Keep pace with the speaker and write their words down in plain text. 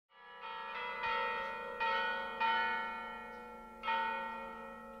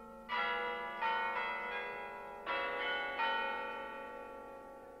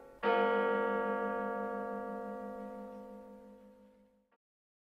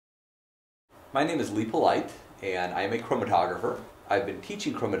My name is Lee Polite, and I am a chromatographer. I've been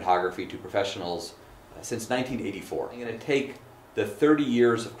teaching chromatography to professionals since 1984. I'm going to take the 30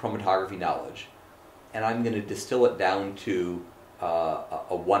 years of chromatography knowledge, and I'm going to distill it down to a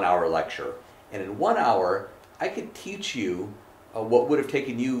 1-hour lecture. And in 1 hour, I could teach you what would have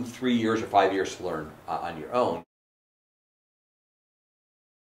taken you 3 years or 5 years to learn on your own.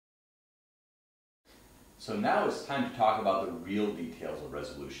 So now it's time to talk about the real details of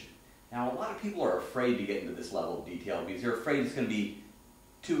resolution. Now, a lot of people are afraid to get into this level of detail because they're afraid it's going to be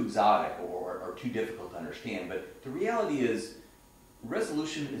too exotic or too difficult to understand. But the reality is,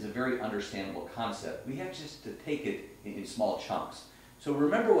 resolution is a very understandable concept. We have just to take it in small chunks. So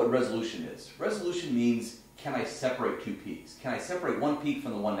remember what resolution is. Resolution means, can I separate two peaks? Can I separate one peak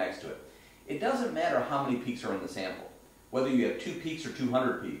from the one next to it? It doesn't matter how many peaks are in the sample. Whether you have 2 peaks or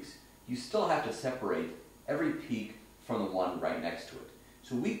 200 peaks, you still have to separate every peak from the one right next to it.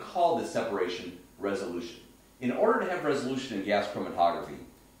 So we call this separation resolution. In order to have resolution in gas chromatography,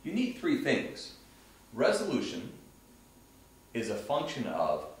 you need 3 things. Resolution is a function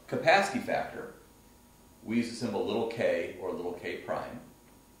of capacity factor. We use the symbol little k or little k prime.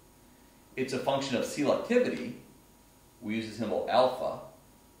 It's a function of selectivity. We use the symbol alpha.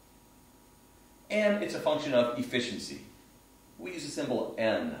 And it's a function of efficiency. We use the symbol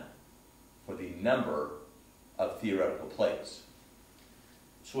n for the number of theoretical plates.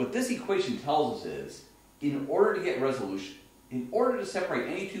 So what this equation tells us is, in order to get resolution, in order to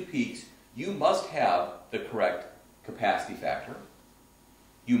separate any 2 peaks, you must have the correct capacity factor,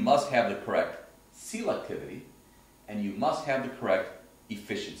 you must have the correct selectivity, and you must have the correct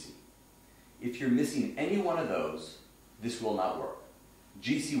efficiency. If you're missing any one of those, this will not work.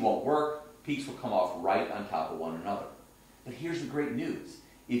 GC won't work, peaks will come off right on top of one another. But here's the great news.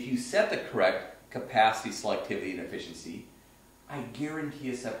 If you set the correct capacity, selectivity, and efficiency, I guarantee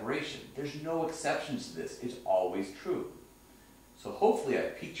a separation. There's no exceptions to this. It's always true. So hopefully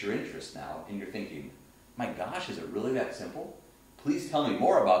I've piqued your interest now, and you're thinking, my gosh, is it really that simple? Please tell me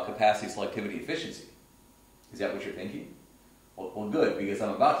more about capacity, selectivity, efficiency. Is that what you're thinking? Well, good, because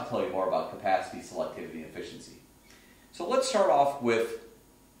I'm about to tell you more about capacity, selectivity, and efficiency. So let's start off with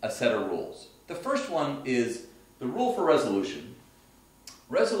a set of rules. The first one is the rule for resolution.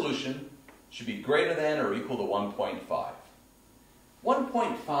 Resolution should be greater than or equal to 1.5.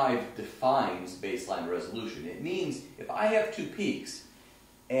 1.5 defines baseline resolution. It means if I have 2 peaks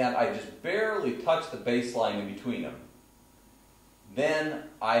and I just barely touch the baseline in between them, then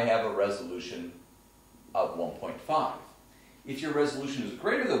I have a resolution of 1.5. If your resolution is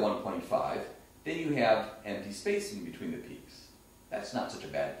greater than 1.5, then you have empty space in between the peaks. That's not such a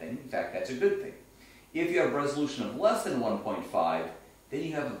bad thing. In fact, that's a good thing. If you have a resolution of less than 1.5, then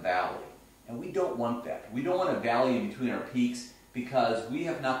you have a valley. And we don't want that. We don't want a valley in between our peaks because we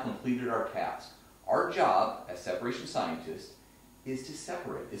have not completed our task. Our job as separation scientists is to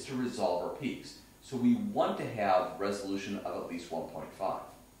separate, is to resolve our peaks. So we want to have resolution of at least 1.5.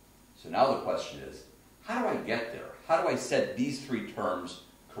 So now the question is, how do I get there? How do I set these 3 terms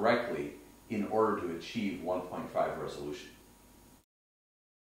correctly in order to achieve 1.5 resolution?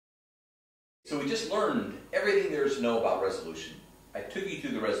 So we just learned everything there is to know about resolution. I took you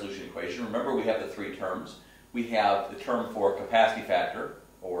through the resolution equation. Remember, we have the 3 terms. We have the term for capacity factor,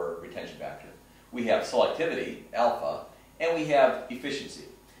 or retention factor. We have selectivity, alpha, and we have efficiency.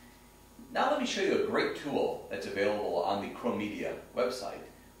 Now let me show you a great tool that's available on the Chromedia website.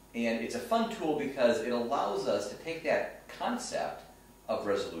 And it's a fun tool because it allows us to take that concept of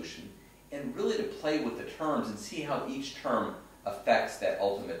resolution and really to play with the terms and see how each term affects that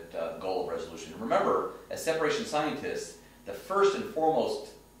ultimate goal of resolution. Remember, as separation scientists, the first and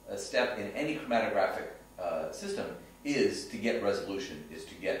foremost step in any chromatographic system is to get resolution, is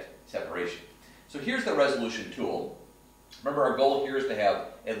to get separation. So here's the resolution tool. Remember, our goal here is to have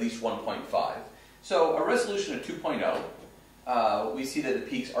at least 1.5. So a resolution of 2.0, we see that the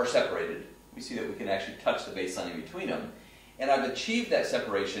peaks are separated. We see that we can actually touch the baseline in between them. And I've achieved that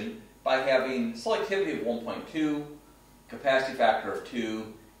separation by having selectivity of 1.2, capacity factor of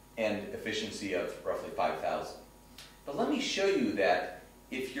 2, and efficiency of roughly 5,000. But let me show you that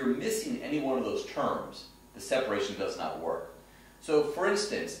if you're missing any one of those terms, the separation does not work. So for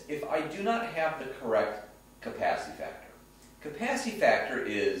instance, if I do not have the correct capacity factor, capacity factor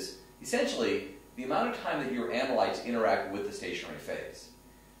is essentially the amount of time that your analytes interact with the stationary phase.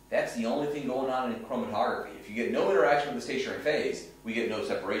 That's the only thing going on in chromatography. If you get no interaction with the stationary phase, we get no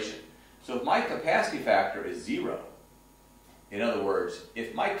separation. So if my capacity factor is 0, in other words,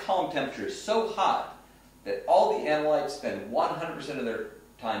 if my column temperature is so hot that all the analytes spend 100% of their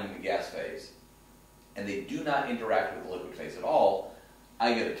time in the gas phase, and they do not interact with the liquid phase at all,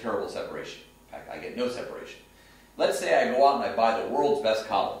 I get a terrible separation. I get no separation. Let's say I go out and I buy the world's best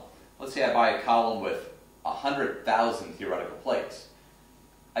column. Let's say I buy a column with 100,000 theoretical plates.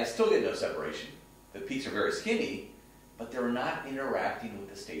 I still get no separation. The peaks are very skinny, but they're not interacting with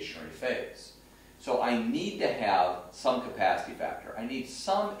the stationary phase. So I need to have some capacity factor. I need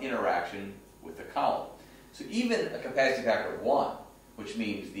some interaction with the column. So even a capacity factor of 1, which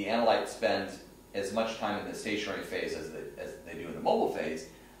means the analyte spends as much time in the stationary phase as they do in the mobile phase,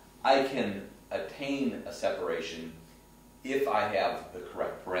 I can attain a separation if I have the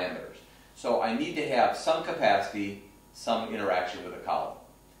correct parameters. So I need to have some capacity, some interaction with a column.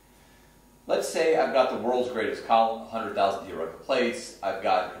 Let's say I've got the world's greatest column, 100,000 theoretical plates. I've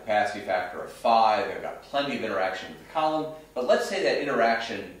got a capacity factor of 5. I've got plenty of interaction with the column. But let's say that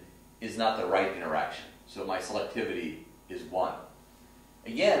interaction is not the right interaction. So my selectivity is 1.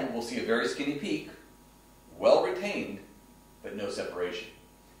 Again, we'll see a very skinny peak, well retained, but no separation.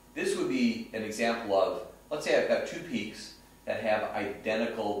 This would be an example of, let's say I've got 2 peaks that have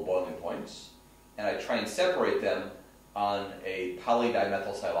identical boiling points, and I try and separate them on a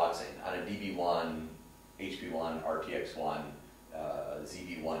polydimethylsiloxane, on a DB1, HB1, RTX1,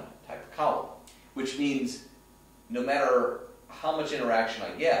 ZB1 type of column, which means no matter how much interaction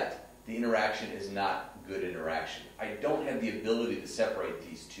I get, the interaction is not good interaction. I don't have the ability to separate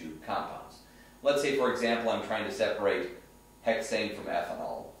these 2 compounds. Let's say, for example, I'm trying to separate hexane from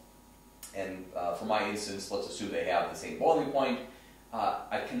ethanol. And for my instance, let's assume they have the same boiling point.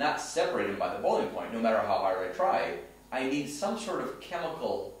 I cannot separate them by the boiling point, no matter how hard I try. I need some sort of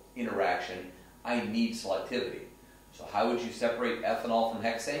chemical interaction. I need selectivity. So how would you separate ethanol from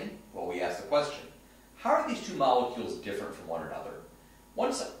hexane? Well, we ask the question, how are these 2 molecules different from one another?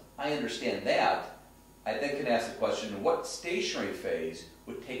 Once I understand that, I then can ask the question, what stationary phase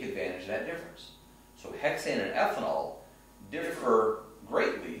would take advantage of that difference? So hexane and ethanol differ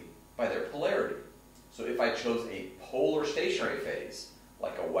greatly by their polarity. So if I chose a polar stationary phase,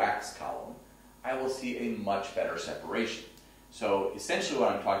 like a wax column, I will see a much better separation. So essentially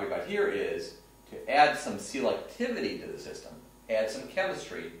what I'm talking about here is to add some selectivity to the system, add some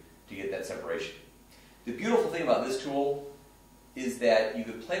chemistry to get that separation. The beautiful thing about this tool is that you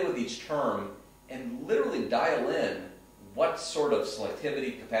could play with each term and literally dial in what sort of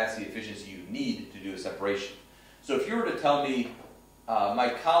selectivity, capacity, efficiency you need to do a separation. So if you were to tell me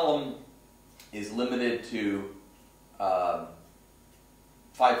my column is limited to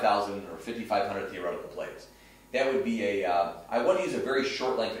 5,000 or 5,500 theoretical plates, that would be I want to use a very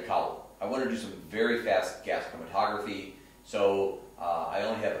short length of column. I want to do some very fast gas chromatography, so I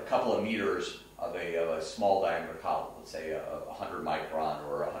only have a couple of meters of a small diameter column, let's say a 100 micron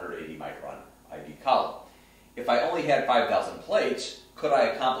or 180 micron ID column. If I only had 5,000 plates, could I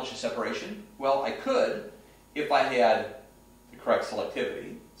accomplish a separation? Well, I could if I had the correct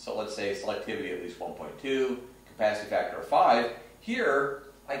selectivity. So let's say selectivity at least 1.2, capacity factor of 5. Here,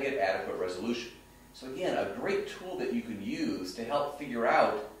 I get adequate resolution. So again, a great tool that you can use to help figure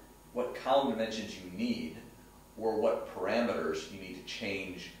out what column dimensions you need or what parameters you need to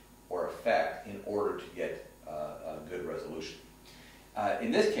change or affect in order to get a good resolution.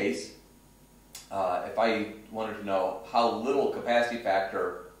 In this case, if I wanted to know how little capacity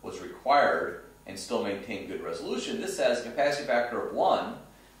factor was required and still maintain good resolution, this says a capacity factor of 1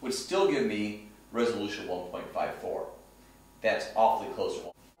 would still give me resolution 1.54. That's awfully close to